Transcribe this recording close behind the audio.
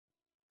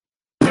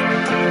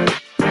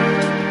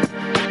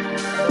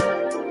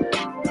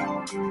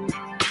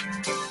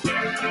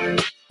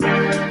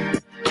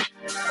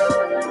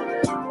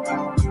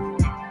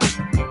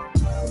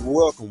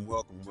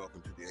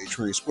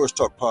A-Train Sports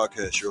Talk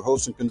Podcast. Your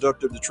host and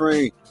conductor of the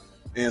train,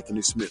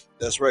 Anthony Smith.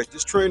 That's right.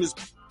 This train is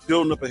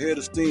building up a head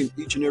of steam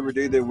each and every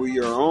day that we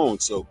are on.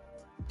 So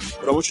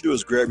what I want you to do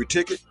is grab your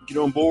ticket, get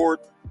on board,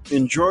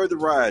 enjoy the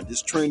ride.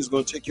 This train is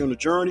going to take you on a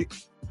journey,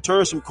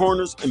 turn some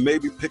corners, and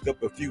maybe pick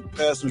up a few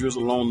passengers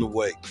along the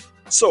way.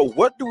 So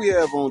what do we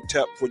have on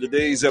tap for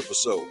today's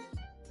episode?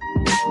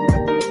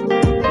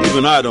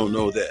 Even I don't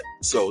know that.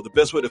 So the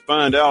best way to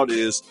find out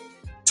is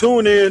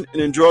tune in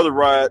and enjoy the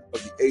ride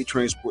of the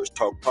A-Train Sports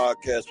Talk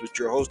Podcast with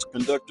your host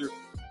and conductor,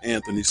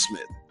 Anthony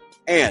Smith.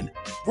 And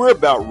we're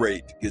about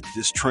ready to get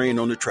this train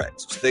on the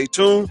tracks. So stay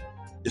tuned.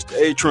 It's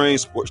the A-Train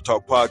Sports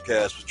Talk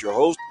Podcast with your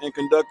host and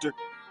conductor,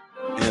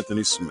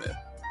 Anthony Smith.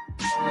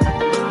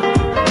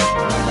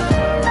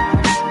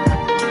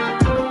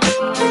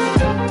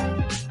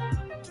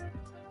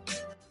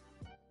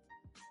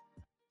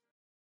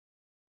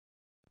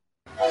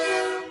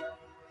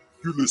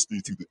 You're listening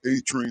to the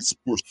A-Train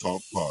Sports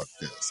Talk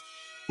Podcast.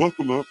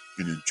 Buckle up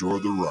and enjoy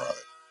the ride.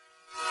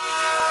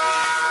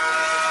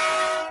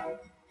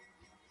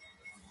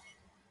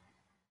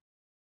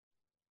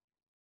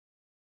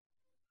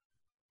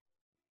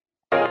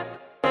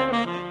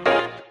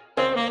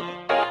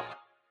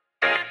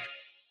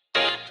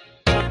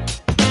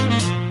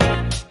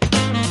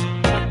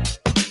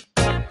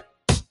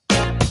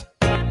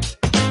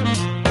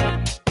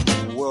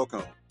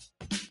 Welcome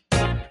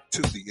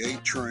to the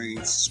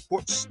A-Train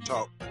Sports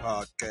Talk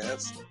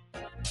Podcast.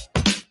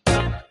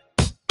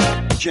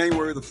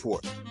 January the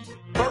 4th.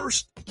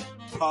 First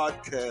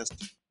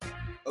podcast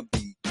of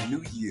the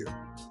new year.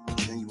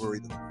 January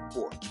the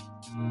 4th,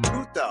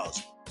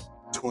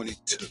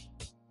 2022.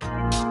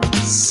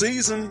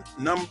 Season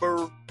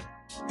number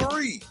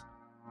 3.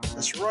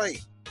 That's right.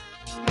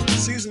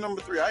 Season number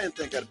 3. I didn't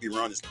think I'd be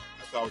around this long.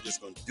 I thought I was just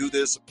going to do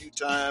this a few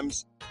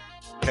times,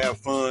 have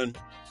fun,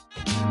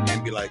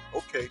 and be like,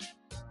 okay.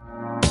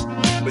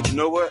 But you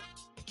know what?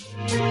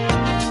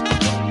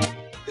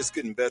 It's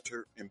getting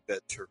better and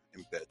better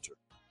and better.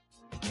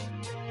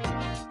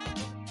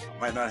 I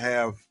might not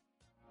have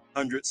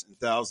hundreds and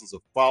thousands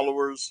of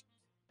followers,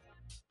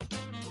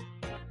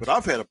 but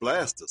I've had a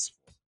blast this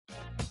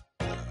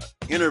far.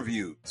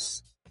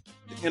 Interviews,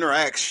 the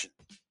interaction.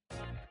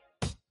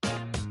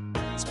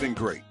 It's been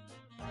great.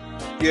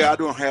 Yeah, I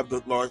don't have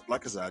the large,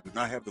 like I said, I do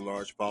not have the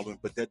large following,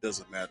 but that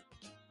doesn't matter.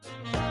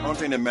 The only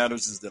thing that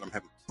matters is that I'm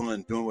having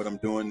fun doing what I'm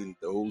doing, and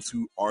those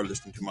who are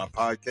listening to my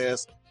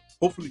podcast,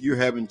 hopefully you're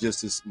having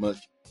just as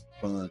much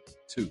fun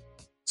too.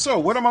 So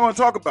what am I going to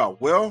talk about?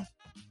 Well,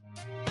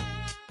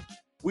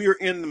 we are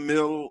in the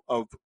middle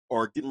of,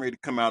 or getting ready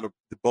to come out of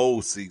the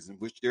bowl season,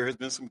 which there has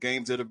been some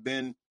games that have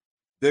been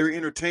very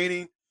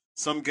entertaining,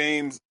 some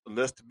games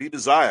less to be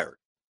desired.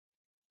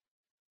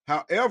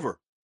 However,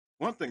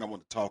 one thing I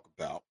want to talk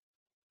about,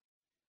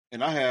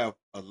 and I have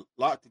a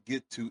lot to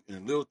get to in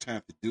a little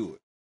time to do it.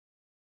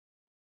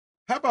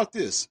 How about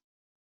this?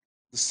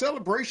 The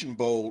Celebration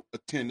Bowl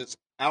attendance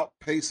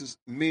outpaces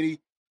many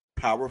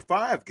Power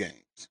 5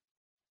 games.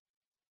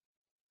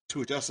 To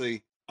which I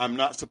say, I'm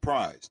not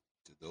surprised.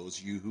 To those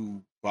of you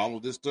who follow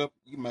this stuff,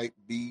 you might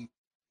be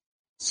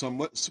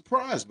somewhat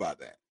surprised by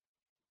that.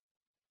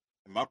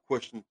 And my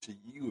question to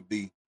you would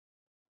be,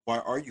 why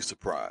are you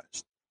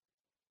surprised?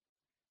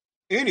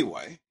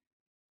 Anyway,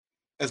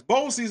 as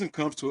bowl season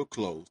comes to a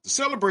close, the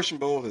Celebration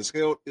Bowl has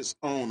held its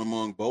own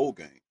among bowl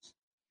games,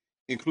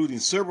 including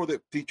several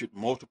that featured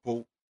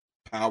multiple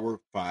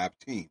Power 5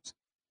 teams.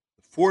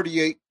 The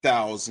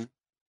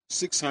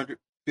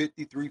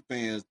 48,653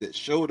 fans that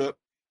showed up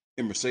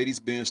in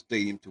Mercedes-Benz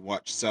Stadium to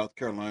watch South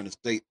Carolina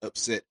State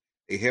upset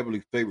a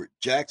heavily favored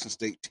Jackson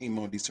State team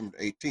on December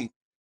 18th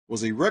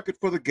was a record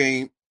for the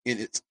game in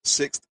its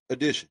 6th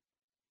edition.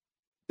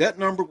 That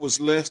number was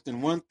less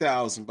than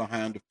 1,000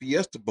 behind the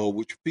Fiesta Bowl,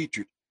 which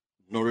featured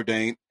Notre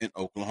Dame and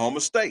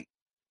Oklahoma State.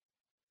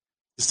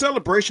 The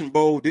Celebration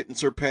Bowl didn't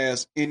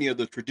surpass any of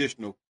the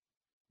traditional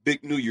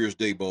big New Year's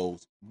Day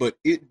bowls, but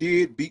it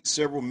did beat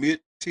several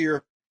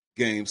mid-tier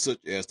games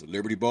such as the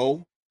Liberty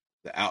Bowl,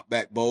 the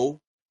Outback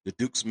Bowl, the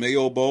Duke's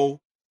Mayo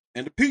Bowl,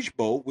 and the Peach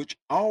Bowl, which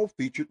all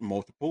featured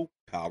multiple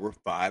Power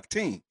 5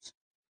 teams.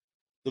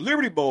 The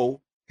Liberty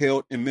Bowl,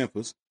 held in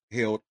Memphis,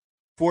 held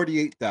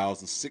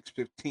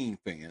 48,615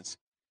 fans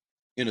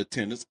in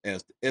attendance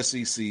as the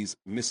SEC's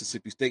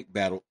Mississippi State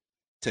battled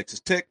Texas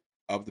Tech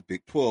of the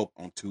Big 12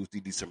 on Tuesday,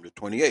 December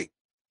 28th.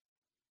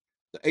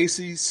 The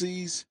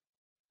ACC's,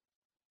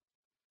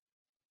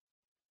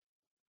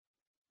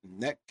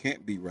 and that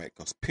can't be right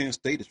because Penn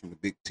State is from the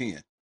Big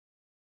 10.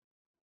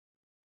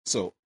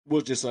 So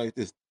we'll just like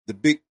this. The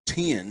Big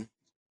 10,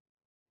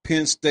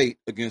 Penn State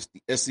against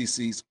the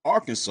SEC's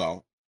Arkansas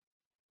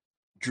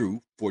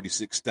drew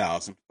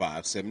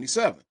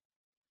 46,577.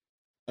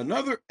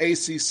 Another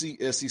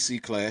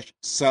ACC-SEC clash,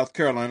 South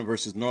Carolina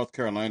versus North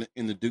Carolina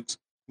in the Duke's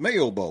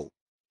Mayo Bowl,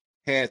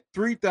 had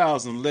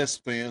 3,000 less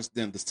fans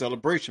than the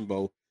Celebration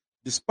Bowl,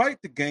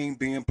 despite the game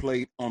being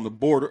played on the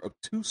border of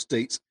two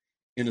states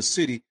in a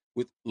city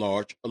with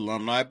large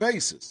alumni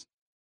bases.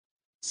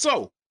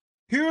 So,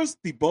 here's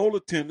the bowl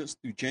attendance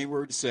through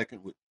January the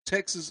 2nd, with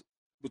Texas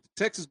with the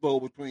Texas Bowl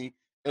between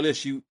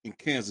LSU and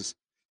Kansas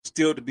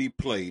still to be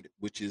played,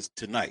 which is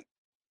tonight.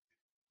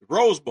 The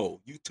Rose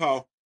Bowl,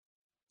 Utah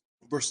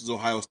versus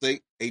Ohio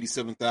State,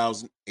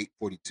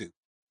 87,842.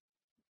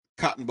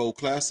 Cotton Bowl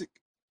Classic,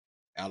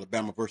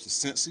 Alabama versus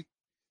Cincy,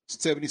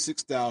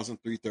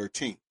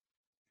 76,313.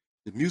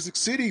 The Music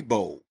City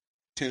Bowl,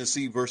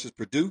 Tennessee versus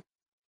Purdue,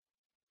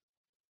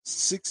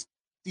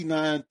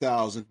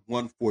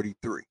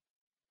 69,143. The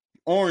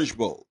Orange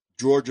Bowl,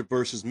 Georgia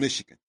versus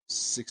Michigan,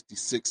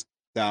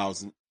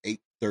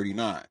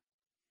 66,839.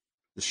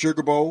 The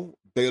Sugar Bowl,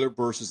 Baylor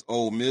versus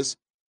Ole Miss,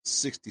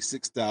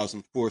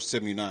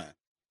 66,479.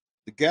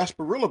 The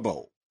Gasparilla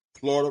Bowl,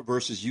 Florida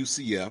versus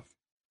UCF,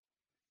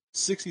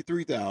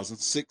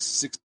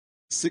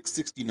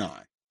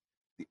 63,669.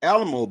 The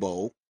Alamo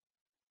Bowl,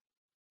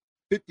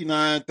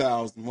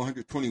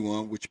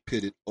 59,121, which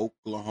pitted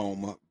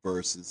Oklahoma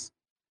versus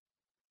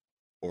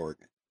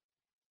Oregon.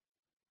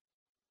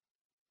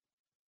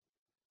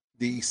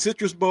 The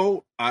Citrus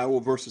Bowl, Iowa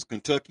versus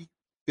Kentucky,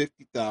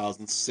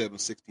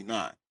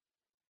 50,769.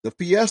 The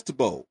Fiesta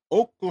Bowl,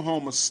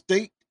 Oklahoma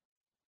State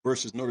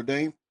versus Notre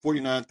Dame,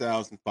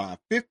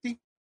 49,550.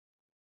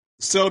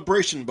 The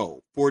Celebration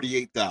Bowl,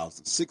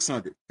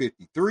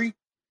 48,653.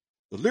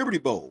 The Liberty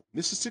Bowl,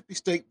 Mississippi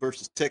State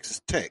versus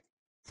Texas Tech,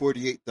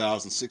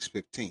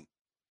 48,615.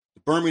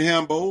 The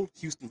Birmingham Bowl,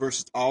 Houston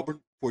versus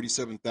Auburn,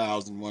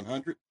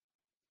 47,100,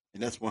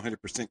 and that's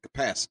 100%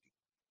 capacity.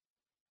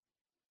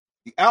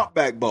 The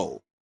Outback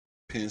Bowl,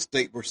 Penn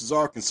State versus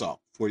Arkansas,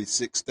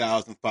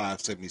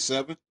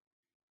 46,577.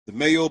 The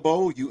Mayo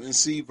Bowl,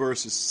 UNC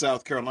versus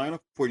South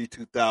Carolina,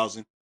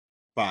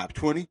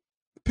 42,520. The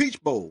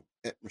Peach Bowl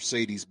at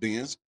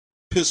Mercedes-Benz,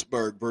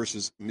 Pittsburgh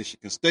versus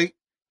Michigan State,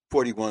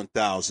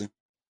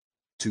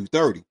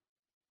 41,230.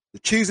 The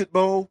Cheez-It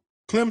Bowl,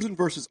 Clemson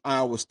versus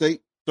Iowa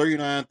State,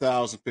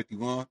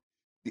 39,051.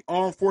 The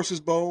Armed Forces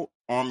Bowl,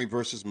 Army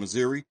versus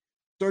Missouri,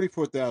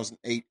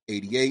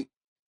 34,888.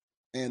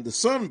 And the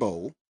Sun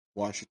Bowl,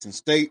 Washington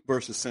State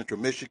versus Central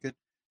Michigan,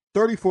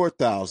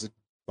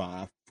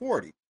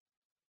 34,540.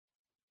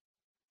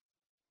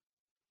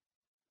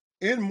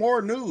 In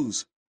more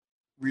news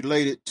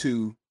related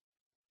to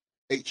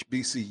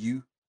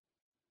HBCU,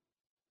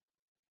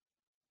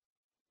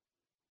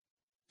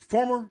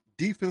 former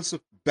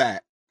defensive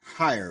back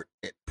hired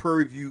at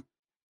Prairie View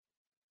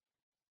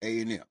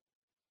A&M.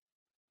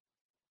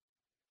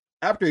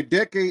 After a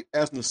decade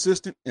as an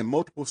assistant and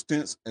multiple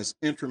stints as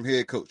interim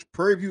head coach,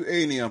 Prairie View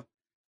A&M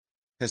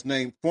has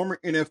named former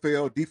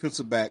NFL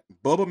defensive back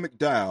Bubba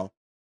McDowell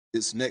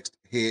its next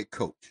head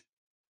coach.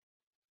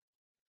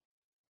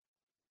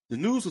 The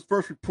news was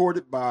first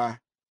reported by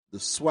the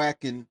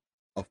Swackin'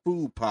 a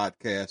Food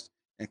podcast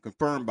and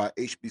confirmed by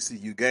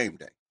HBCU Game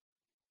Day.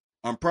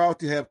 I'm proud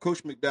to have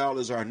Coach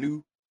McDowell as our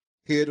new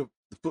head of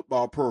the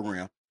football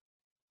program,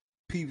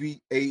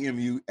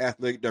 PVAMU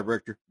Athletic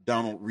Director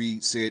Donald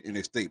Reed said in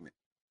a statement.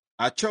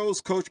 I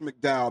chose Coach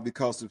McDowell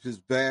because of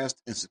his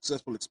vast and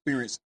successful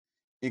experience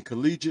in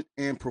collegiate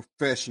and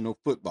professional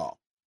football.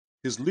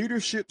 His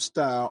leadership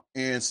style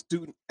and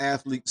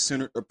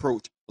student-athlete-centered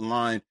approach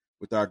align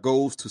with our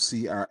goals to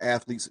see our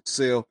athletes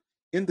excel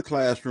in the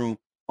classroom,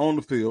 on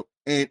the field,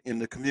 and in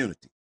the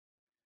community.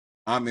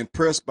 I'm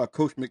impressed by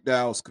Coach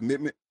McDowell's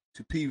commitment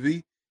to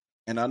PV,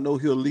 and I know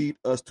he'll lead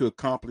us to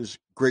accomplish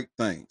great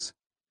things.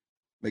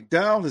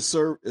 McDowell has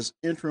served as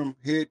interim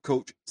head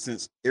coach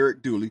since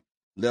Eric Dooley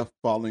left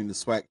following the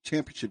SWAC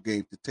championship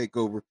game to take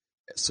over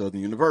at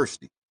Southern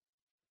University.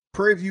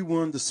 Prairie View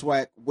won the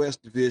SWAC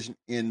West Division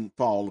in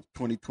fall of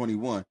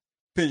 2021,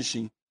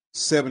 finishing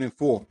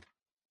 7-4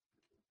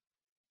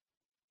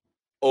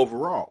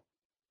 overall.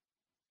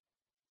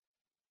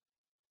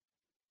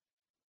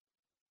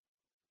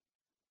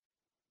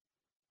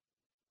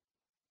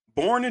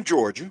 Born in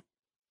Georgia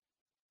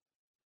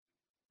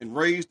and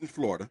raised in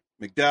Florida,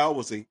 McDowell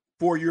was a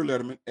four-year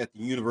letterman at the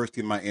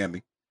University of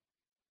Miami,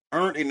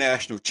 earned a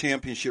national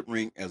championship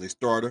ring as a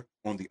starter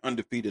on the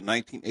undefeated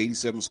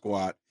 1987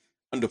 squad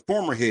under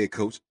former head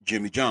coach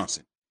Jimmy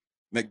Johnson.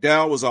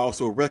 McDowell was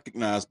also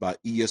recognized by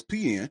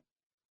ESPN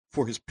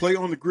for his play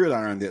on the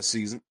gridiron that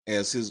season,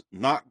 as his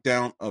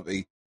knockdown of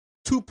a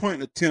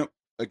two-point attempt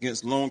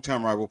against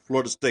longtime rival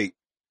Florida State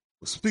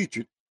was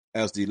featured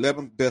as the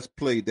 11th best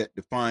play that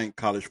defined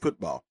college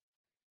football.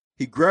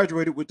 He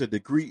graduated with a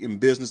degree in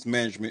business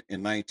management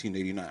in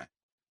 1989.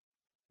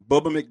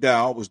 Bubba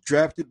McDowell was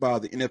drafted by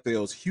the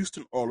NFL's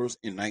Houston Oilers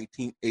in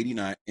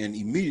 1989 and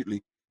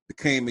immediately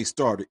became a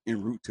starter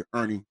en route to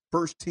earning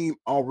first-team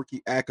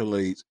All-Rookie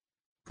accolades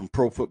from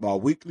Pro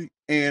Football Weekly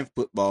and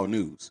Football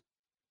News.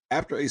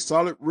 After a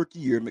solid rookie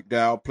year,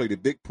 McDowell played a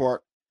big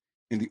part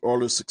in the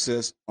Oilers'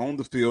 success on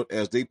the field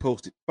as they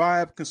posted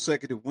 5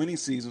 consecutive winning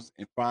seasons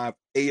and 5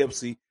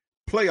 AFC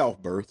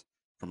playoff berths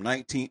from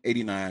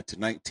 1989 to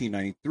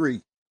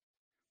 1993.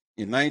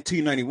 In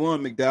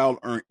 1991, McDowell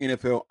earned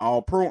NFL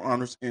All-Pro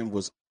honors and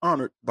was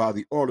honored by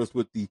the Oilers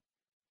with the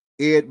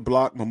Ed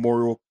Block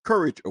Memorial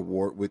Courage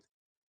Award,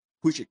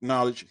 which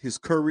acknowledged his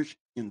courage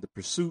in the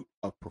pursuit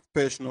of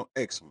professional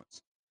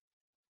excellence.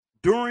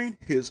 During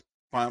his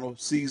final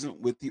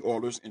season with the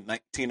Oilers in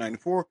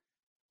 1994,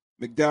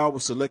 McDowell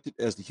was selected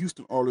as the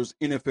Houston Oilers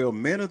NFL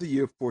Man of the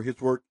Year for his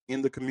work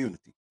in the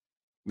community.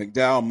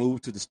 McDowell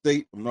moved to the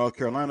state of North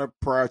Carolina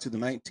prior to the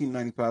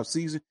 1995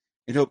 season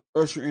and helped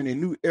usher in a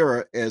new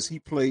era as he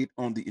played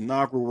on the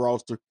inaugural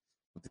roster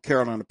of the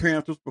Carolina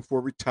Panthers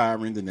before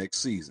retiring the next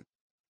season.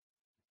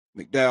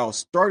 McDowell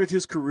started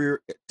his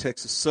career at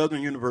Texas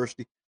Southern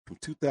University from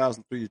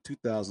 2003 to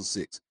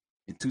 2006.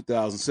 In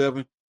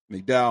 2007,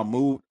 McDowell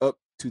moved up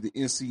to the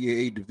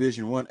NCAA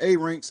Division 1A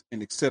ranks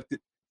and accepted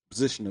the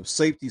position of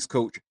safeties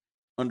coach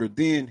under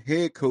then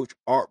head coach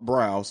Art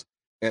Browse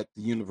at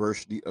the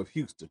University of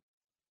Houston.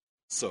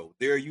 So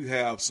there you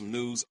have some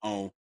news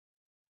on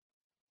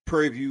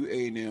Prairie View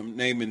A&M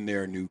naming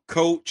their new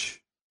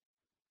coach,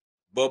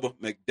 Bubba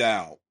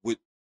McDowell, with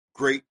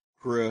great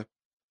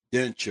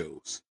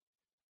credentials.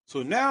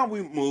 So now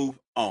we move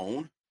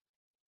on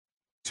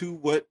to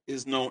what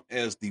is known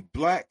as the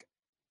Black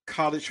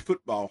College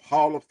Football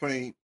Hall of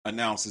Fame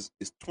announces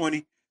its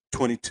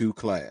 2022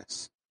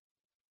 class.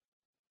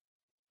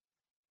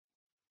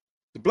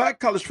 The Black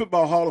College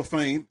Football Hall of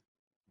Fame,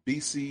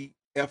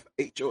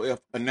 BCFHOF,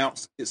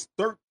 announced its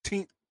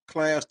 13th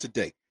class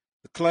today,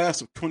 the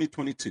class of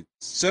 2022.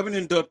 7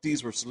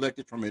 inductees were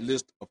selected from a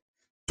list of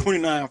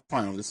 29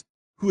 finalists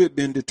who had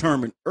been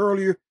determined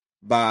earlier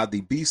by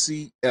the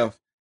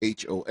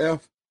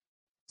BCFHOF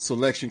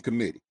selection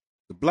committee.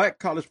 The Black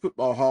College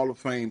Football Hall of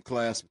Fame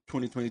class of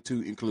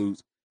 2022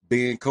 includes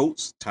Ben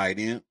Coates, tight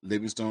end,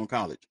 Livingstone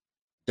College;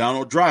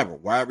 Donald Driver,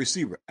 wide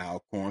receiver,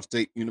 Alcorn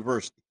State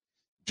University;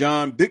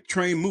 John Big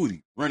Train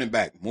Moody, running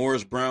back,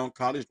 Morris Brown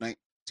College,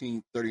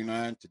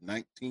 1939 to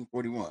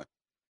 1941;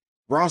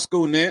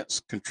 Roscoe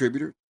Nance,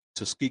 contributor,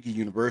 Tuskegee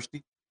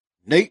University;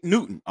 Nate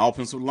Newton,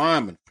 offensive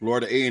lineman,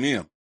 Florida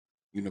A&M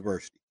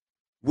University;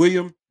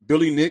 William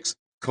Billy Nix,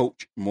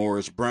 coach,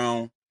 Morris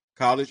Brown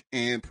College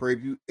and Prairie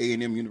View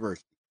A&M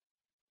University;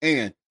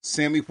 and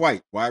Sammy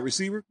White, wide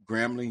receiver,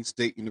 Grambling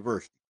State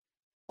University.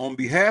 On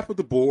behalf of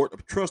the Board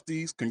of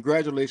Trustees,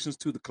 congratulations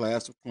to the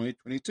class of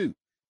 2022,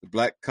 the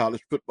Black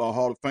College Football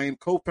Hall of Fame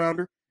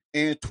co-founder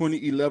and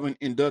 2011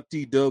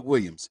 inductee Doug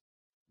Williams.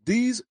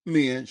 These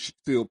men should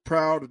feel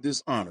proud of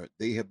this honor.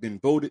 They have been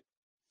voted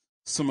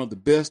some of the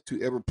best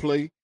to ever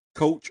play,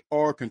 coach,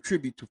 or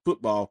contribute to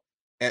football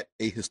at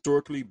a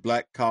historically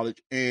black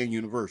college and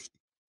university.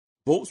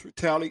 Votes were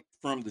tallied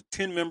from the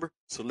 10-member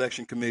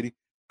selection committee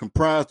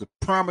comprised of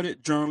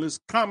prominent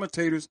journalists,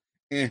 commentators,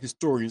 and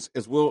historians,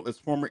 as well as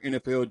former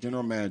NFL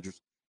general managers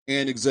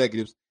and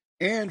executives,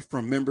 and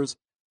from members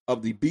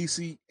of the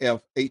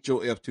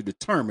BCFHOF to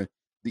determine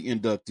the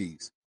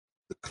inductees.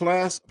 The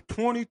class of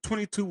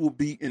 2022 will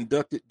be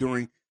inducted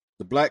during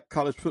the Black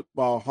College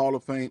Football Hall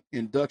of Fame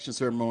induction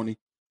ceremony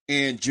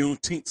and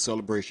Juneteenth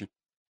celebration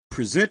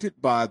presented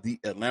by the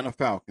Atlanta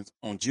Falcons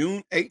on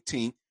June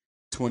 18,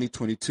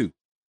 2022.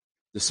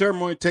 The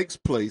ceremony takes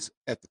place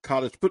at the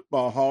College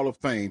Football Hall of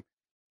Fame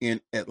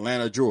in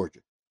Atlanta, Georgia.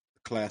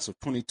 The class of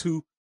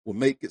 22 will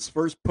make its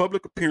first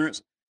public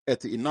appearance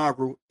at the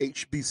inaugural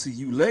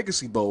HBCU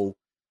Legacy Bowl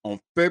on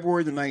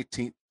February the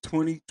 19th,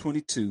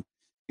 2022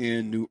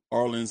 in New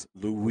Orleans,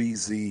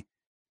 Louisiana.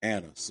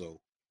 So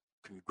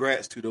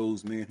congrats to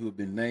those men who have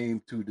been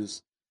named to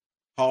this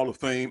Hall of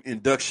Fame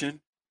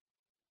induction.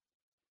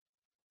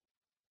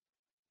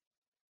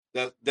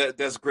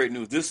 That's great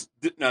news.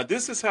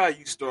 This is how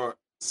you start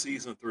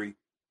season 3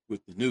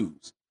 with the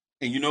news.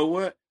 And you know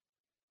what?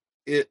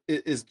 It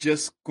is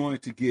just going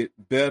to get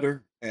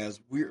better as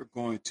we're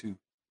going to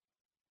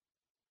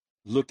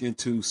look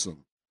into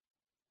some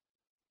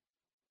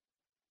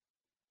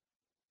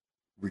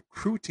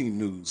recruiting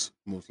news,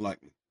 most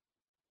likely.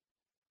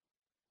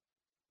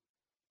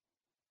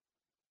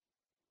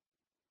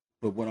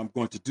 But what I'm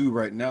going to do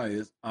right now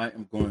is I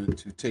am going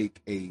to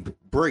take a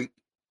break.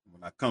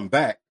 When I come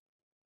back,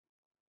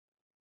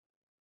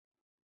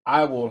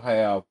 I will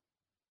have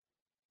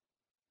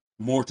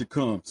more to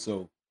come.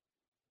 So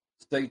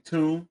stay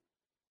tuned.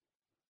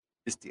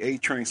 It's the A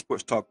Train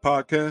Sports Talk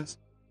Podcast.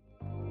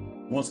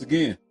 Once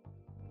again,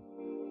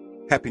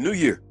 Happy New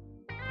Year.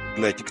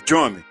 Glad you could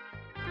join me.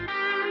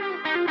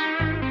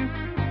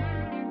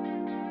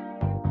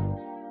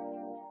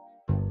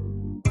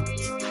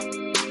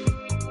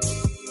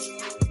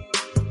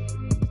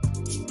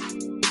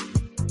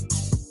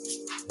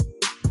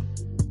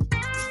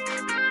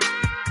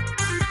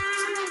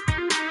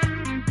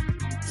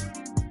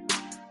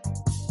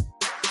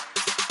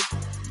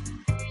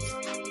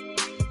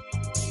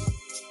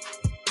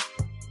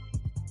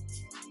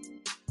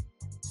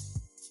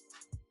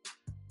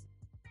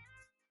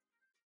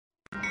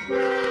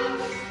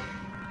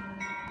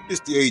 It's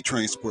the A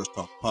Train Sports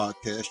Talk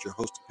Podcast. Your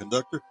host and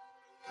conductor,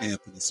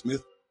 Anthony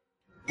Smith.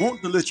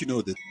 Wanting to let you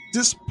know that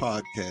this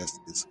podcast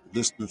is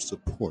listener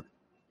supported.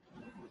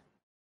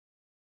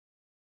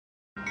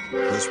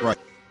 That's right.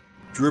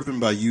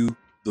 Driven by you,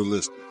 the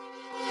listener.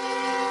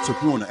 So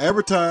if you want to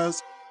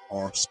advertise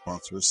or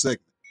sponsor a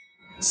segment,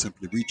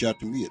 simply reach out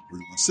to me at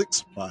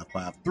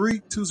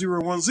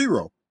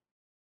 316-553-2010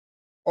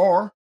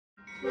 or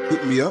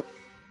hit me up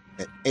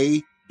at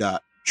a.train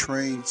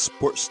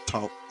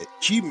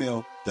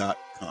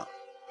trainsportstalk@gmail.com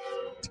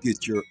to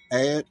get your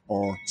ad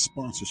or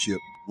sponsorship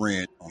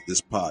ran on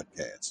this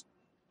podcast.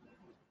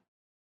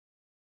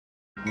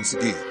 Once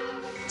again,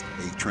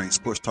 A Train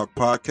Sports Talk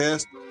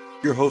Podcast,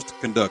 your host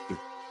and conductor,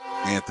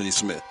 Anthony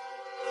Smith.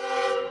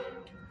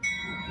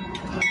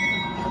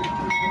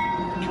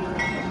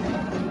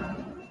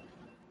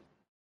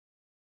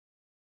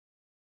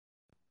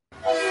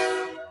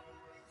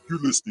 You're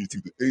listening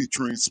to the A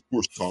Train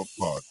Sports Talk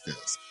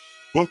Podcast.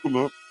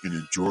 Buckle up and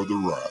enjoy the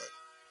ride.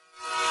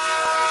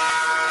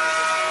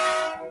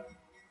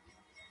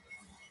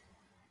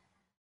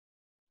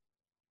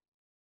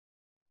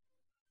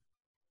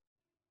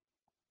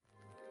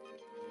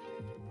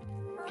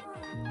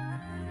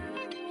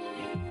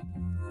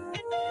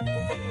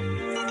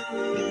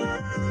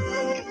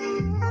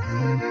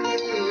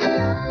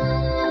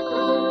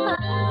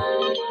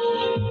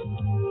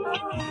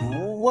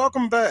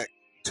 Welcome back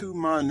to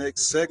my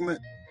next segment.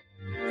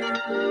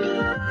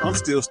 I'm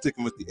still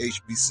sticking with the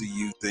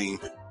HBCU theme.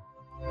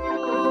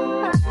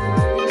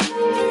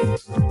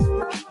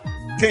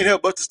 Can't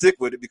help but to stick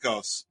with it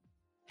because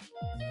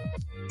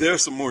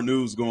there's some more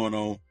news going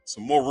on,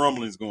 some more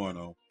rumblings going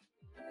on,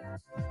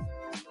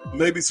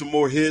 maybe some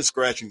more head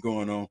scratching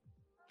going on.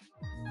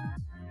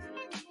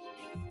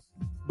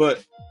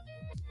 But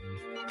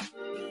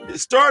it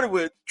started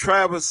with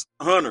Travis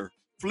Hunter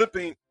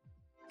flipping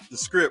the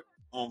script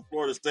on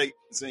Florida State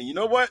and saying, you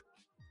know what?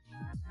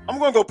 I'm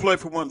going to go play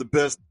for one of the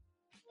best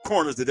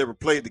corners that ever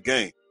played the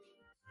game.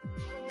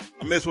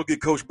 I may as well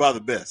get coached by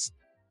the best.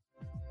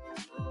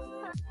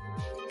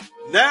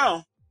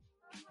 Now,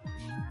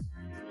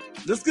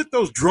 let's get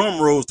those drum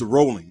rolls to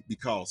rolling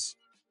because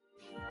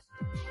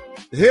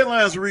the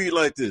headlines read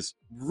like this.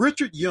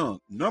 Richard Young,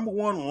 number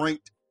 1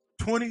 ranked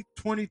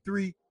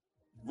 2023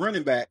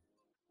 running back,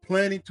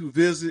 planning to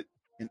visit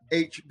an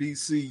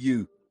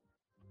HBCU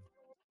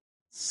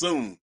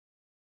soon.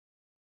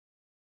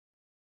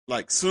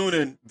 Like soon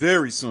and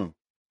very soon.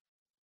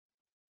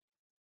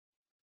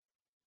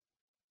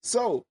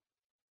 So,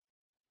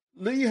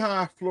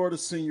 Lehigh, Florida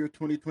senior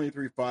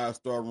 2023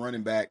 5-star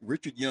running back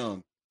Richard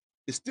Young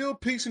is still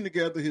piecing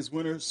together his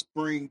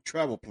winter-spring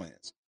travel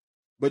plans.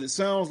 But it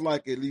sounds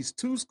like at least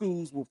 2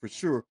 schools will for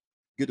sure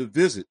get a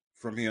visit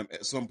from him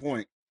at some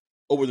point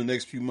over the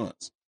next few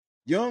months.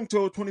 Young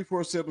told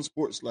 24/7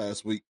 Sports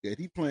last week that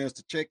he plans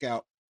to check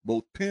out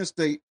both Penn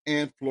State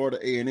and Florida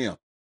A&M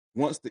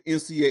once the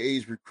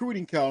NCAA's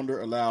recruiting calendar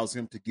allows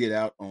him to get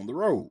out on the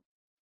road.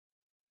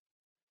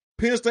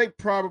 Penn State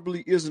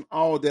probably isn't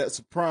all that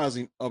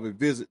surprising of a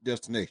visit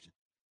destination.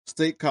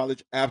 State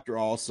College, after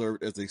all,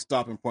 served as a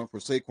stopping point for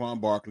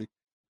Saquon Barkley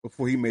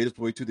before he made his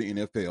way to the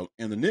NFL,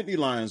 and the Nittany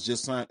Lions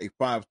just signed a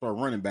 5-star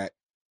running back,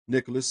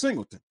 Nicholas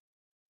Singleton.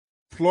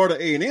 Florida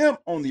A&M,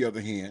 on the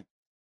other hand,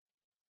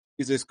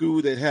 is a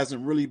school that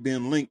hasn't really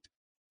been linked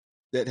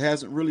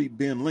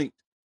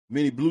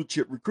many blue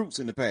chip recruits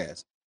in the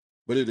past.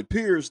 But it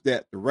appears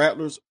that the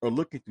Rattlers are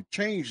looking to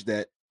change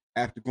that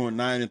after going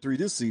 9-3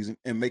 this season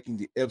and making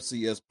the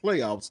FCS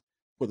playoffs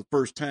for the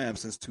first time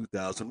since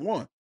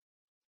 2001.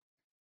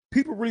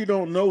 People really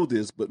don't know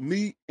this, but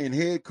me and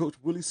head coach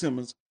Willie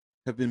Simmons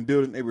have been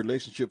building a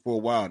relationship for a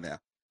while now.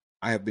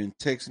 I have been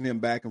texting him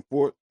back and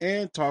forth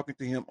and talking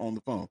to him on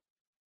the phone.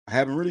 I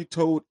haven't really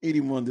told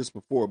anyone this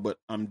before, but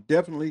I'm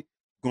definitely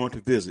going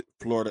to visit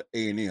Florida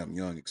A&M,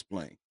 Young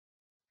explained.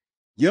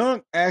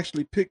 Young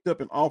actually picked up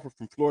an offer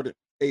from Florida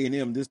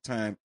A&M this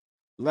time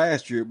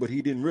last year, but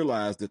he didn't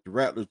realize that the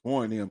Rattlers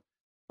wanted him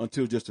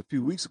until just a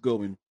few weeks ago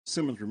when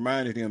Simmons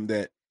reminded him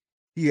that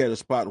he had a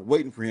spot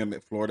waiting for him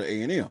at Florida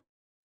A&M.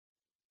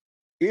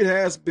 It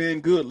has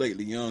been good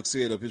lately, Young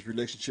said of his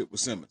relationship with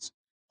Simmons.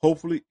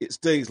 Hopefully it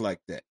stays like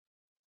that.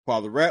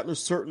 While the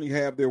Rattlers certainly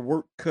have their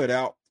work cut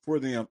out for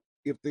them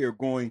if they are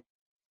going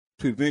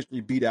to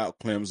eventually beat out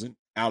Clemson,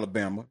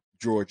 Alabama,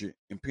 Georgia,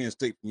 and Penn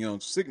State for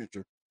Young's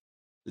signature,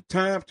 the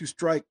time to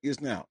strike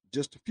is now.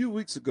 Just a few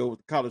weeks ago,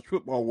 the college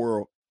football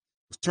world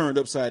was turned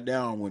upside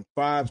down when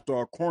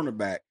 5-star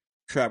cornerback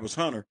Travis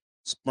Hunter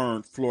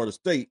spurned Florida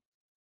State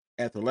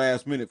at the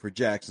last minute for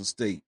Jackson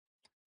State.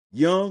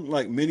 Young,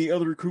 like many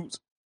other recruits,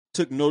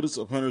 took notice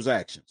of Hunter's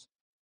actions.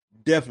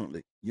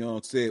 Definitely,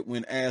 Young said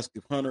when asked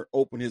if Hunter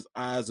opened his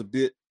eyes a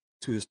bit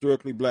to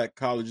historically black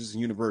colleges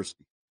and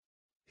universities.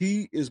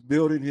 He is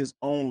building his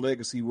own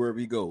legacy wherever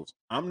he goes.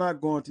 I'm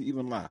not going to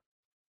even lie.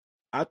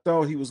 I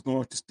thought he was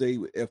going to stay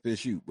with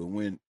FSU, but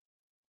when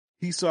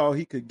he saw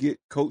he could get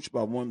coached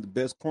by one of the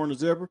best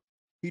corners ever,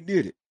 he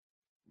did it.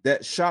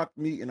 That shocked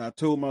me, and I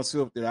told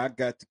myself that I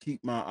got to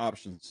keep my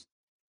options.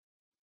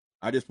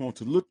 I just want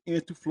to look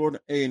into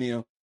Florida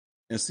A&M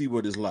and see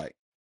what it's like.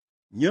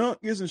 Young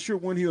isn't sure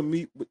when he'll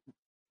meet with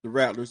the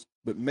Rattlers,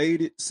 but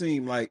made it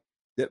seem like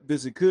that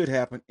visit could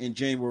happen in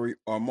January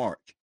or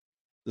March.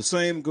 The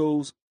same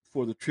goes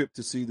for the trip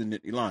to see the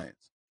Nittany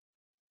Lions.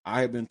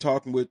 I have been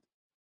talking with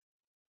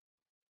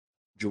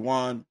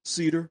Jawan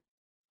Cedar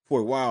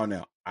for a while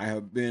now. I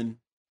have been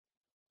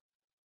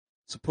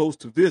supposed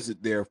to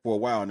visit there for a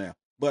while now,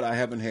 but I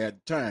haven't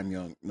had time,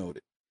 Young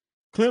noted.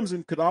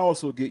 Clemson could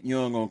also get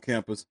Young on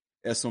campus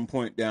at some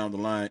point down the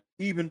line,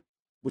 even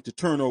with the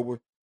turnover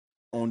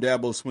on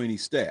Dabo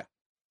Swinney's staff.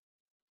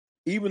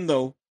 Even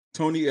though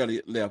Tony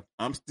Elliott left,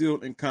 I'm still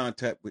in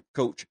contact with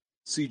Coach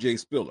C.J.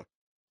 Spiller.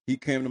 He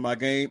came to my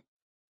game,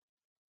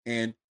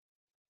 and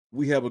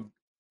we have a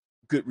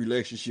good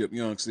relationship,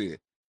 Young said.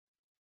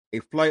 A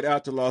flight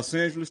out to Los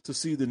Angeles to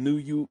see the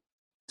new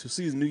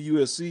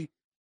USC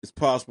is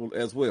possible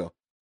as well.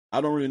 I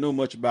don't really know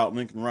much about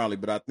Lincoln Riley,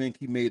 but I think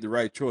he made the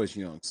right choice,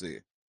 Young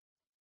said.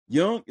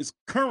 Young is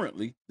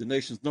currently the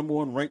nation's number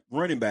one ranked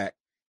running back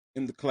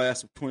in the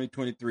class of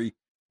 2023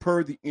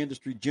 per the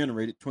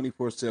industry-generated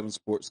 24/7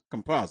 Sports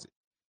composite.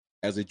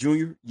 As a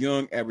junior,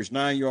 Young averaged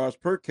 9 yards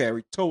per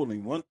carry,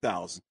 totaling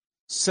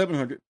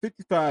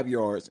 1,755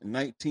 yards and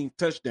 19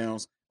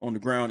 touchdowns on the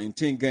ground in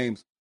 10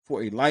 games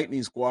for a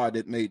Lightning squad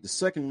that made the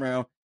second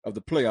round of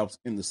the playoffs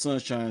in the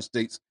Sunshine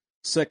State's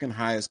second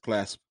highest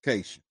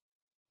classification.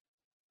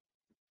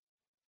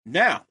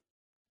 Now,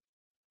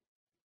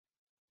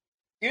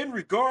 in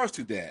regards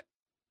to that,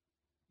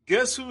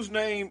 guess whose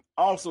name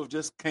also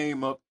just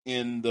came up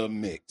in the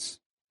mix?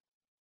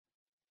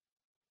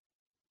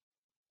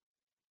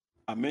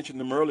 I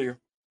mentioned him earlier.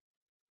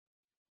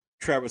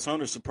 Travis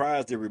Hunter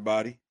surprised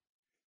everybody.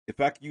 If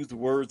I could use the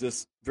words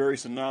that's very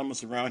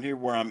synonymous around here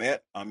where I'm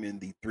at, I'm in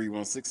the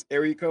 316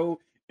 area code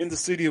in the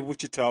city of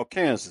Wichita,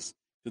 Kansas.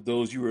 To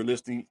those you are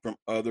listening from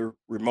other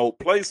remote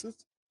places,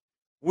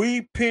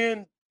 we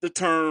pinned the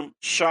term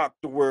shock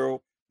the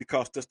world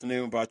because that's the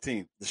name of our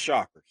team, the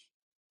Shockers.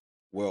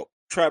 Well,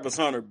 Travis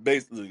Hunter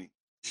basically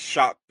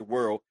shocked the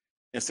world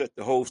and set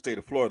the whole state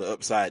of Florida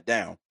upside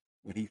down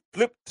when he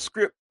flipped the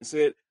script and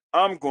said,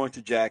 I'm going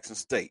to Jackson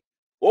State.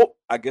 Oh,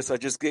 I guess I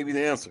just gave you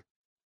the answer.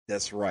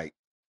 That's right.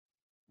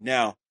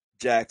 Now,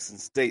 Jackson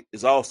State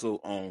is also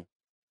on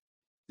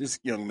this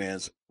young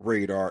man's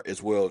radar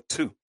as well,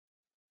 too.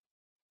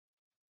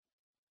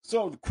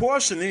 So the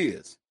question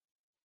is,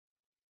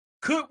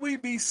 could we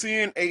be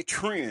seeing a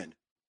trend,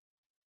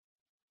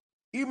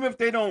 even if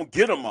they don't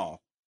get them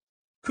all,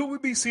 could we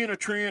be seeing a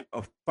trend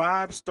of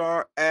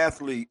five-star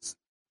athletes,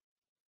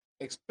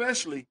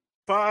 especially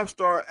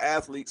five-star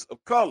athletes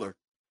of color,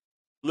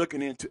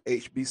 looking into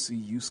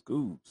HBCU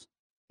schools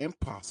and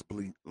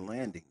possibly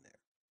landing there?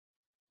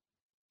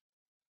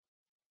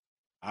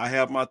 I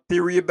have my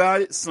theory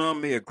about it.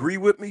 Some may agree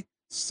with me.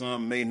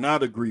 Some may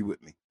not agree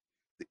with me.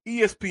 The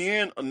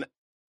ESPN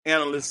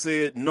analyst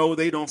said, no,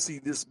 they don't see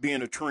this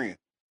being a trend.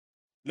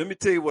 Let me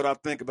tell you what I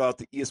think about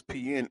the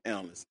ESPN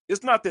analysts.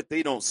 It's not that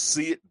they don't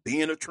see it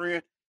being a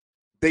trend.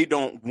 They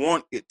don't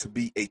want it to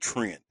be a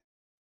trend.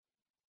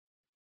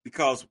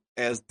 Because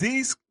as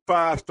these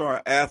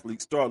five-star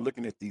athletes start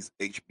looking at these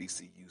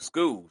HBCU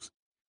schools,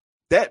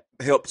 that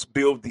helps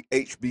build the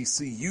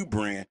HBCU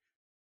brand,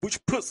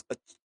 which puts a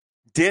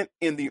dent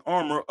in the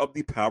armor of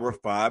the Power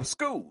 5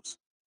 schools.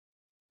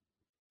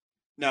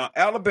 Now,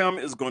 Alabama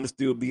is going to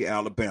still be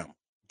Alabama.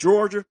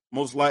 Georgia,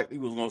 most likely,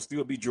 was going to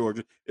still be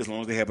Georgia as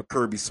long as they have a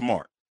Kirby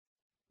Smart.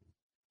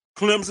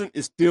 Clemson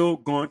is still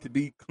going to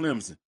be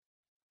Clemson.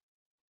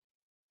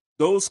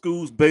 Those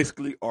schools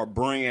basically are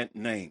brand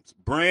names.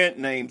 Brand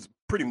names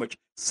pretty much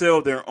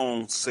sell their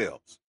own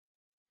selves.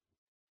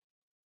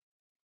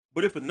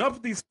 But if enough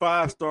of these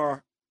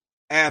five-star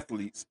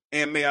athletes,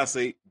 and may I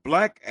say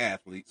black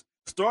athletes,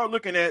 start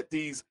looking at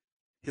these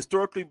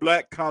historically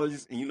black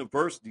colleges and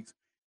universities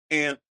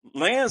and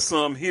land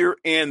some here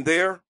and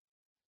there,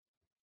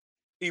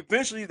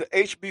 eventually the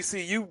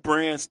HBCU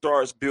brand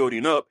starts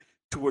building up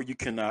to where you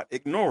cannot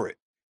ignore it.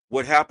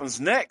 What happens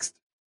next?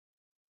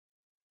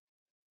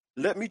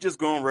 Let me just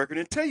go on record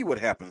and tell you what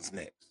happens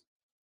next.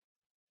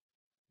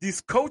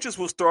 These coaches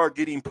will start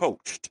getting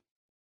poached.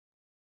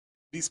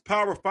 These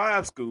Power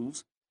 5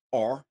 schools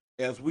are,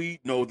 as we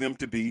know them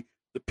to be,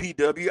 the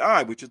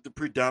PWI, which is the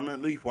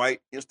predominantly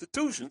white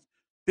institutions.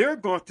 They're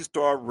going to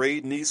start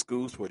raiding these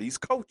schools for these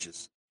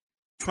coaches,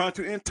 trying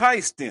to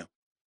entice them.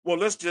 Well,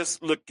 let's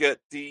just look at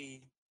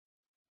the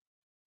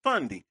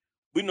funding.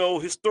 We know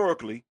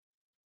historically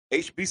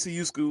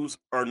HBCU schools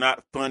are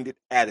not funded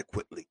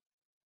adequately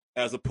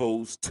as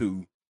opposed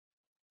to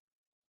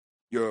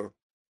your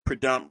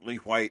predominantly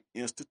white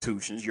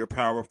institutions, your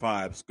Power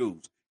 5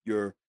 schools,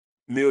 your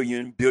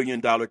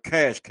billion-dollar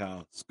cash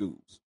cow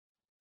schools.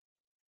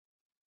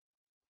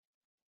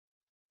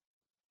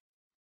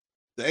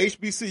 The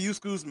HBCU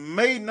schools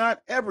may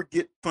not ever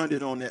get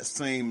funded on that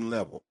same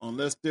level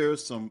unless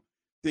there's something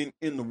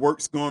in the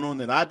works going on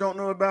that I don't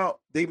know about.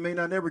 They may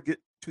not ever get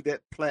to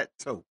that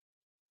plateau.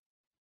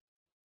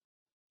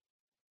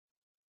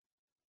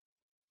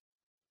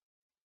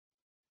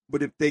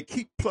 But if they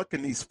keep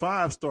plucking these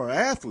five-star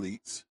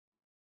athletes,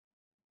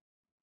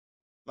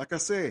 like I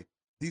said,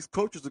 these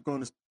coaches are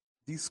going to,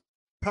 these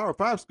Power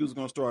 5 schools are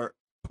going to start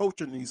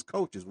poaching these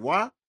coaches.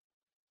 Why?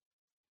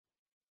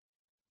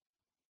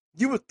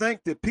 You would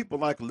think that people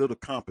like a little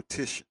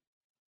competition.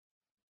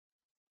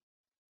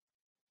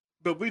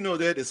 But we know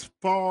that is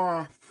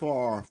far,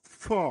 far,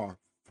 far,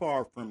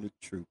 far from the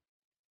truth.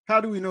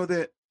 How do we know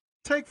that?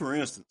 Take, for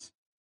instance,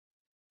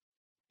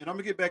 And I'm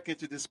gonna get back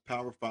into this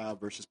Power Five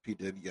versus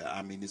PWI.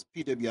 I mean, this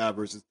PWI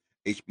versus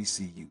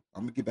HBCU.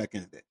 I'm gonna get back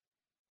into that.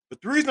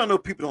 But the reason I know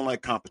people don't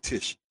like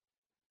competition,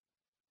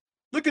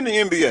 look in the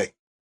NBA.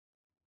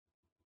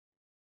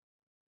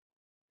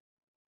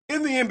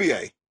 In the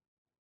NBA,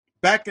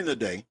 back in the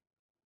day,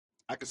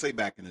 I could say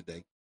back in the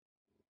day,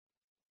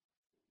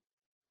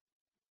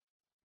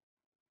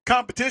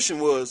 competition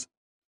was,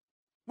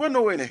 well,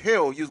 no way in the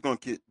hell you was gonna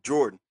get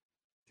Jordan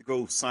to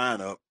go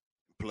sign up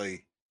and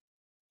play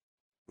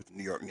with the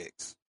New York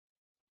Knicks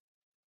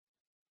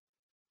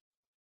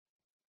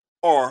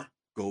or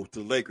go to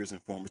the Lakers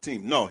and form a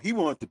team. No, he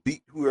wanted to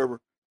beat whoever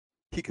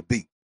he could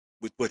beat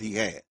with what he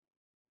had.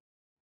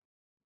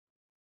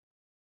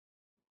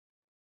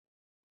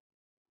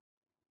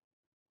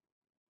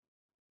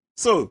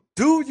 So,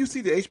 do you see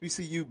the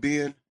HBCU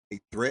being a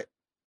threat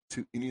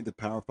to any of the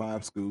Power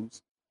Five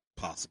schools?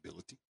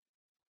 Possibility.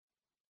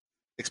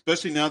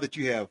 Especially now that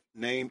you have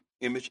name,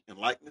 image, and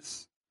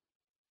likeness.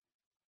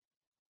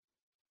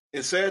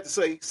 It's sad to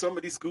say some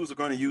of these schools are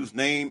going to use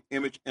name,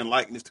 image, and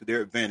likeness to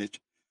their advantage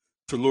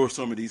to lure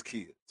some of these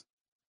kids.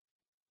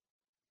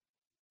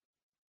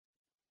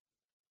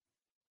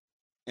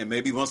 And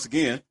maybe once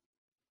again,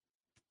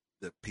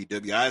 the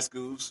PWI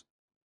schools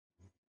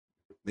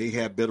may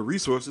have better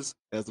resources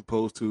as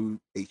opposed to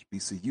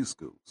HBCU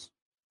schools.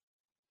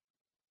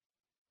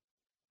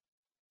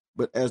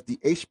 But as the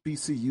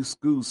HBCU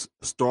schools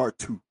start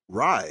to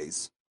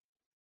rise,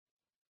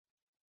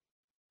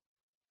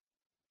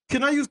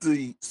 can I use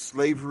the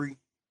slavery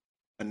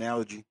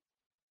analogy?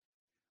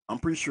 I'm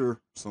pretty sure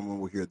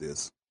someone will hear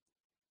this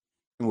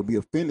and will be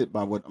offended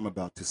by what I'm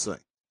about to say.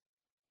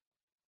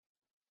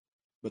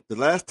 But the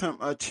last time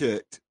I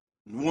checked,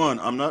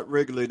 one, I'm not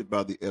regulated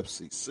by the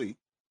FCC.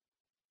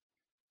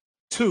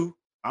 Two,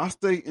 I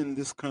stay in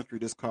this country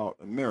that's called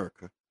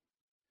America,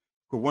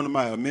 where one of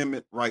my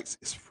amendment rights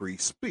is free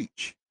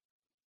speech.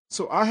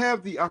 So I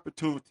have the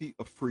opportunity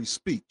of free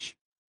speech.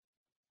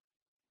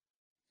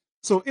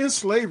 So in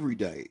slavery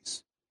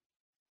days,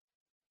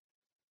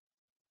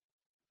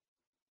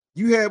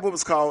 you had what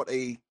was called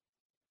a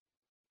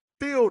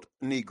field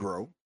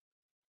Negro,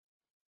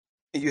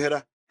 and you had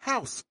a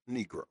house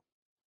Negro.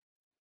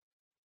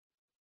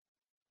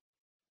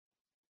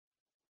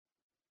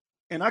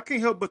 And I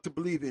can't help but to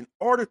believe in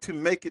order to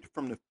make it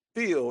from the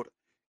field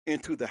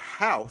into the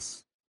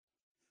house,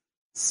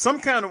 some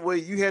kind of way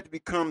you had to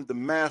become the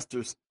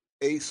master's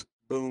Ace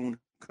Boone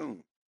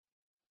Coon.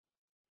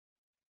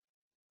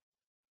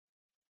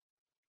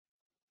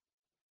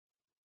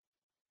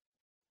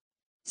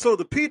 So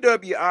the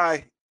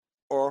PWI,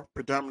 or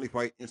predominantly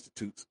white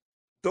institutes,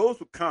 those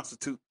would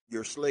constitute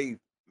your slave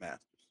masters.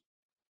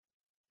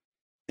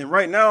 And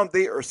right now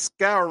they are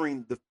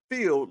scouring the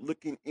field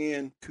looking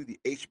into the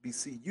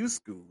HBCU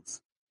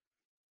schools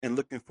and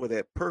looking for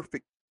that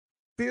perfect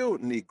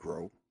field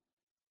Negro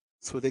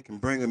so they can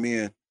bring him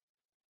in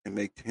and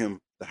make him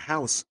the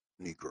house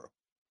Negro.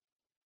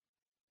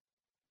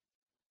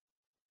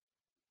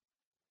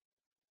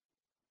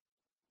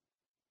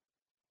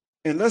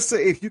 And let's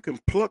say if you can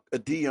pluck a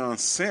Deion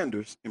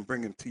Sanders and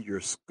bring him to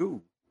your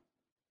school,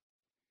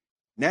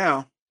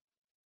 now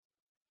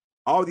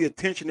all the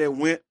attention that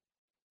went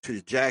to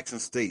the Jackson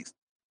State,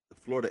 the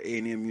Florida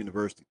A&M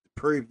University, the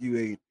Prairie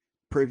View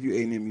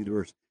A&M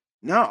University,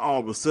 now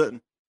all of a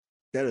sudden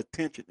that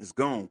attention is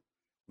gone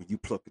when you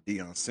pluck a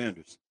Deion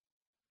Sanders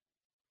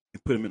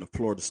and put him in a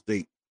Florida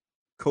State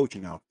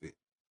coaching outfit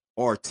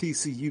or a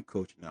TCU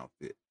coaching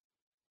outfit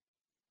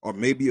or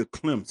maybe a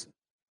Clemson.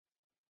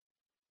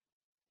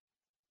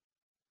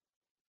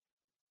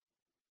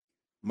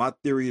 My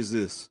theory is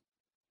this,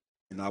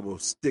 and I will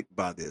stick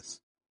by this.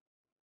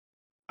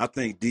 I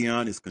think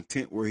Deion is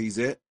content where he's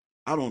at.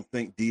 I don't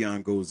think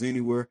Deion goes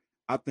anywhere.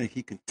 I think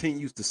he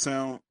continues to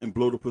sound and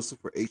blow the whistle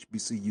for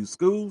HBCU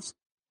schools.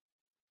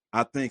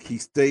 I think he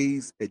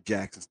stays at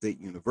Jackson State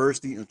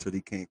University until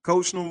he can't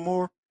coach no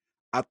more.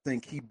 I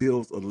think he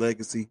builds a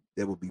legacy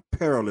that will be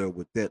parallel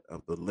with that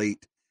of the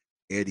late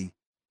Eddie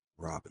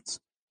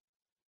Robinson.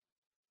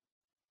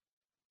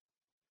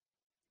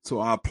 So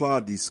I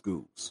applaud these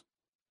schools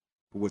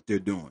for what they're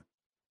doing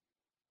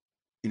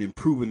in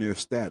improving their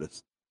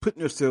status,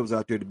 putting themselves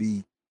out there to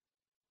be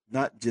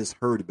not just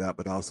heard about,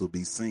 but also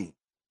be seen.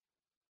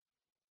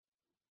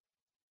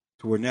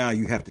 To where now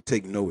you have to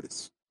take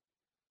notice.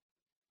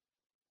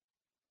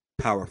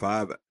 Power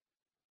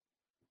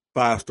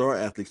five-star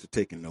athletes are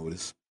taking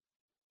notice.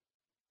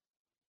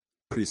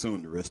 Pretty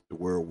soon the rest of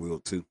the world will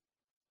too.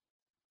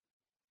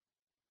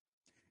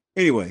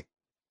 Anyway,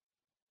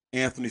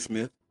 Anthony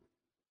Smith,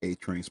 A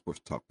Train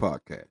Sports Talk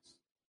Podcast.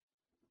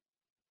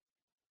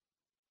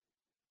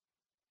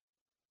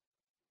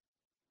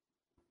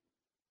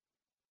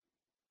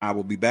 I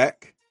will be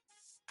back.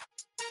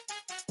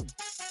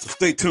 So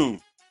stay tuned.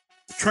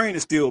 The train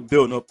is still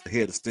building up the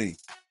head of steam.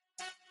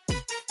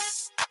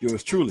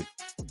 Yours truly,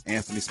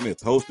 Anthony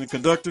Smith, host and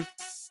conductor,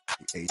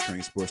 the A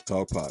Train Sports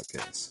Talk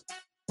Podcast.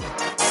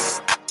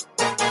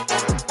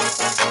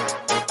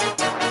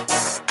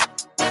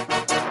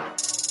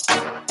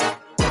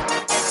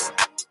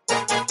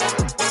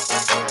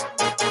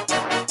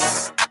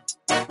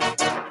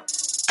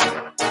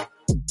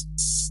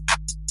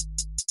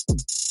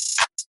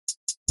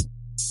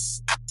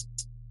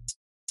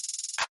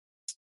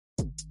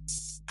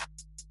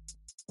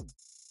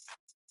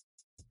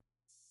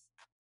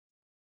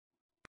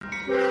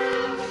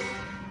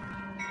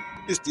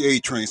 It's the A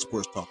Train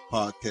Sports Talk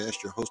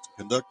Podcast. Your host and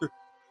conductor,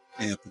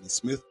 Anthony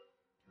Smith.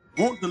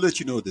 Wanting to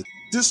let you know that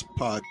this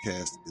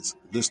podcast is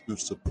listener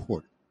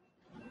supported.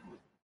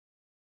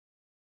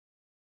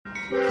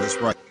 That's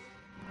right.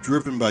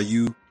 Driven by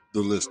you,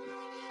 the listener.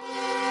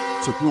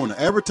 So if you want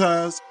to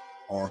advertise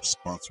or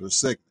sponsor a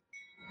segment,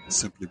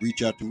 simply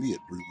reach out to me at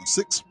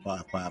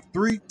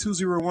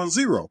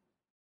 316-553-2010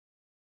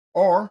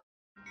 or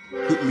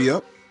hit me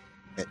up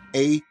at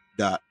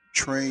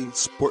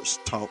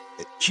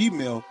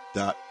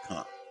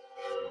a.trainsportstalk@gmail.com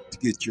to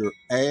get your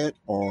ad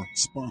or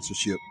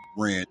sponsorship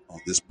ran on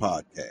this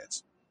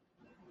podcast.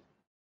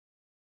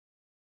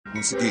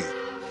 Once again,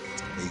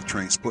 A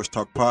Train Sports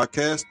Talk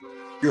Podcast,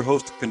 your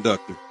host and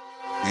conductor,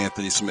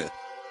 Anthony Smith.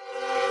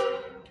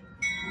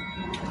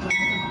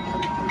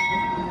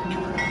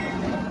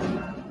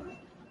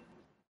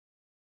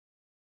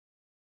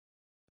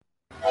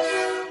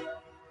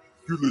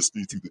 You're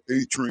listening to the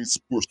A Train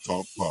Sports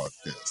Talk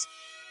Podcast.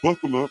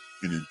 Buckle up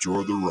and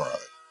enjoy the ride.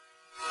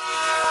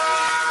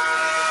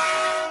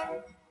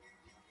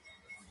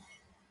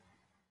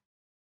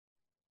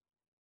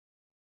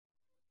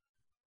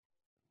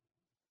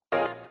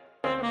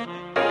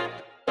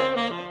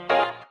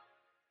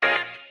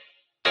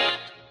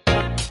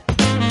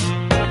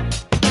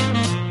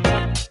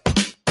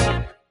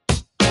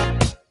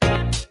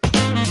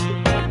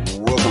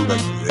 Welcome back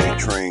to the A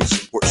Train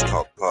Sports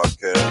Talk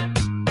Podcast.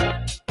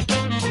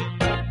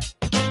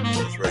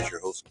 That's right,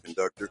 your host and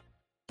conductor.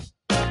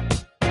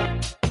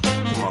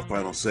 For my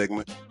final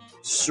segment,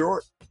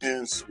 short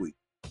and sweet.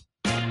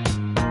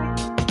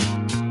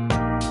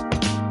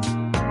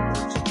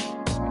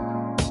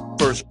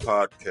 First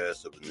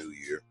podcast of the new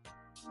year.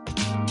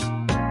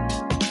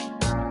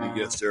 And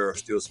yes, there are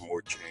still some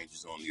more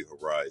changes on the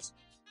horizon.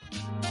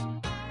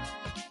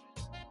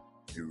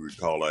 If you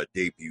recall, I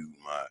debuted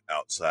my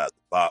Outside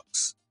the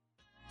Box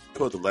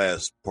toward the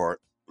latter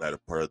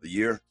part of the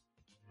year.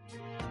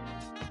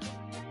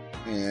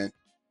 And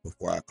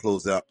before I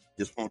close out,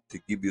 just want to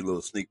give you a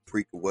little sneak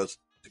peek of what's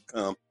to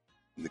come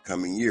in the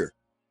coming year.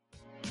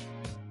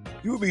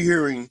 You will be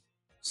hearing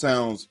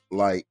sounds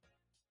like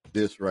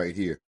this right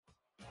here.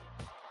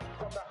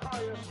 From the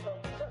highest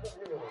of 7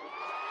 hills,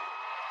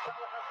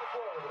 Tallahassee,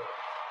 Florida,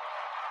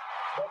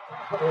 the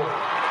capital,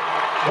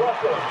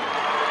 welcome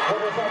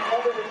what has not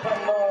only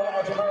become known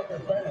as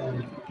America's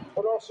band,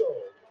 but also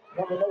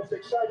one of the most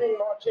exciting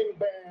marching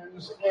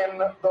bands in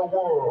the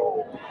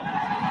world.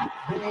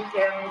 The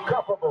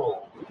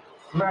incomparable,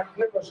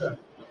 magnificent,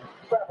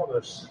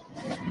 fabulous,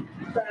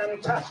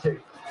 fantastic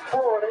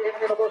Florida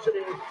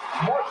University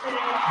Marching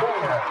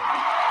Band.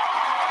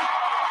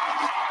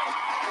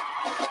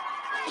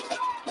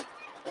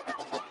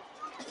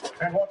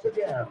 And once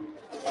again,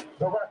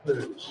 the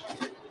Rattlers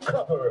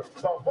cover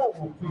the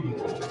whole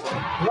field,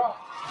 not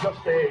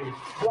just a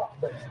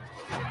rock band.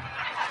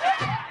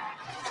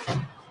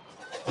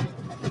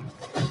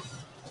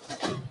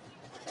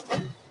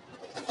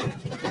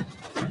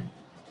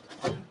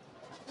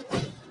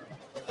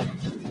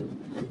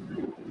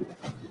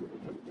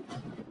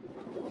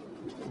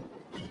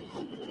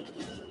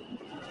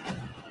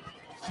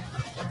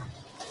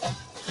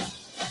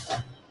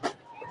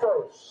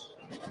 First,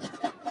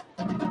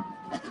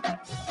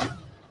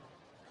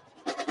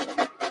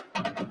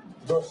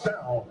 the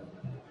sound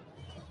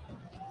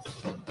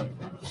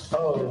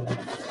of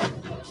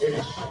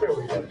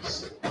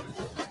experience.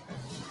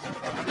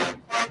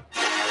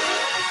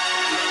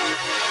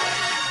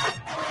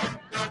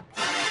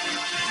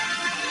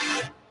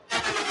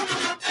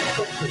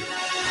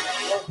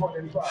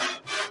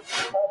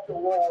 Off the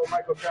wall,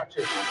 Michael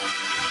Jackson.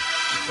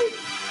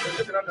 That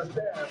you can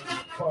understand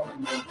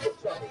from the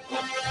trouble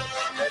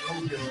that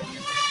moves you.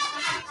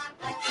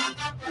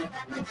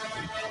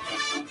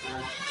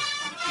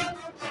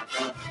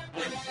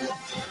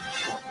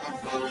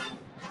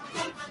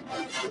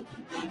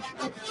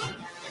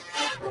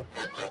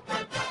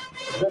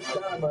 This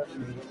diamond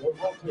will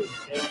rotate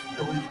in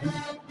 3D.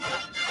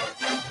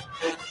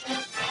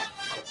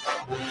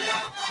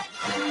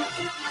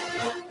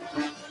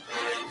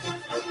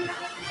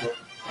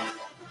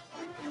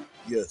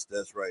 Yes,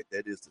 that's right.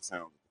 That is the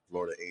sound of the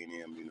Florida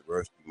A&M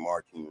University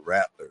Marching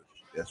Rattlers.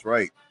 That's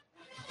right.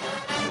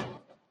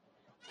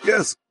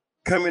 Yes,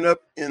 coming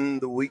up in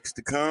the weeks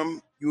to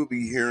come, you will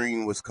be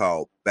hearing what's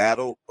called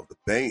Battle of the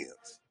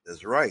Bands.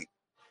 That's right.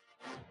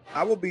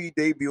 I will be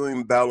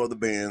debuting Battle of the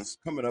Bands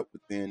coming up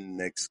within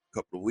the next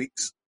couple of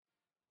weeks,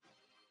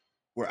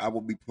 where I will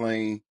be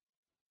playing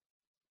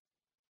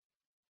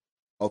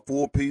a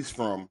full piece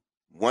from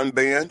one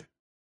band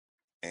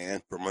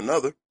and from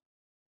another.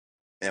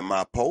 And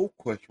my poll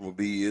question will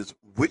be is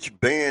which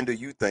band do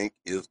you think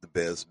is the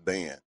best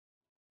band?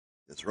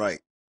 That's right.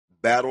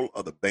 Battle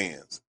of the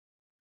Bands.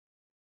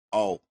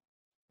 Oh,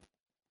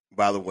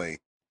 by the way,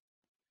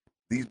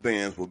 these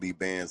bands will be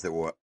bands that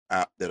were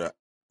out that are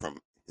from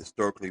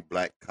historically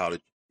black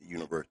college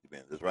university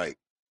bands. That's right.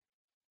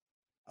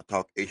 I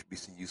talk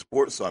HBCU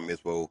sports, so I may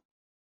as well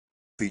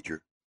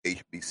feature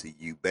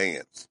HBCU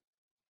bands.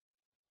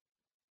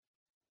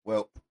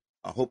 Well,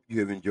 I hope you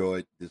have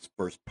enjoyed this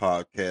first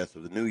podcast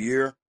of the new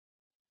year.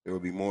 There will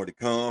be more to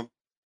come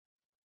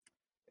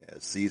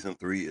as season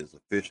 3 is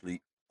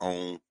officially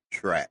on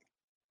track.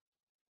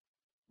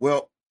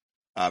 Well,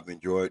 I've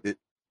enjoyed it.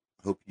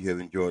 Hope you have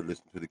enjoyed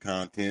listening to the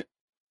content.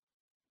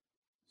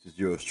 This is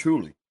yours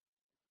truly,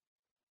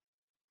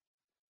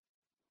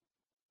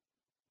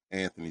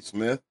 Anthony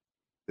Smith,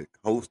 the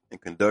host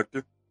and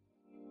conductor.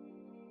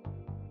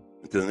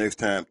 Until next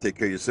time, take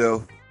care of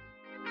yourself.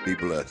 Be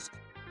blessed.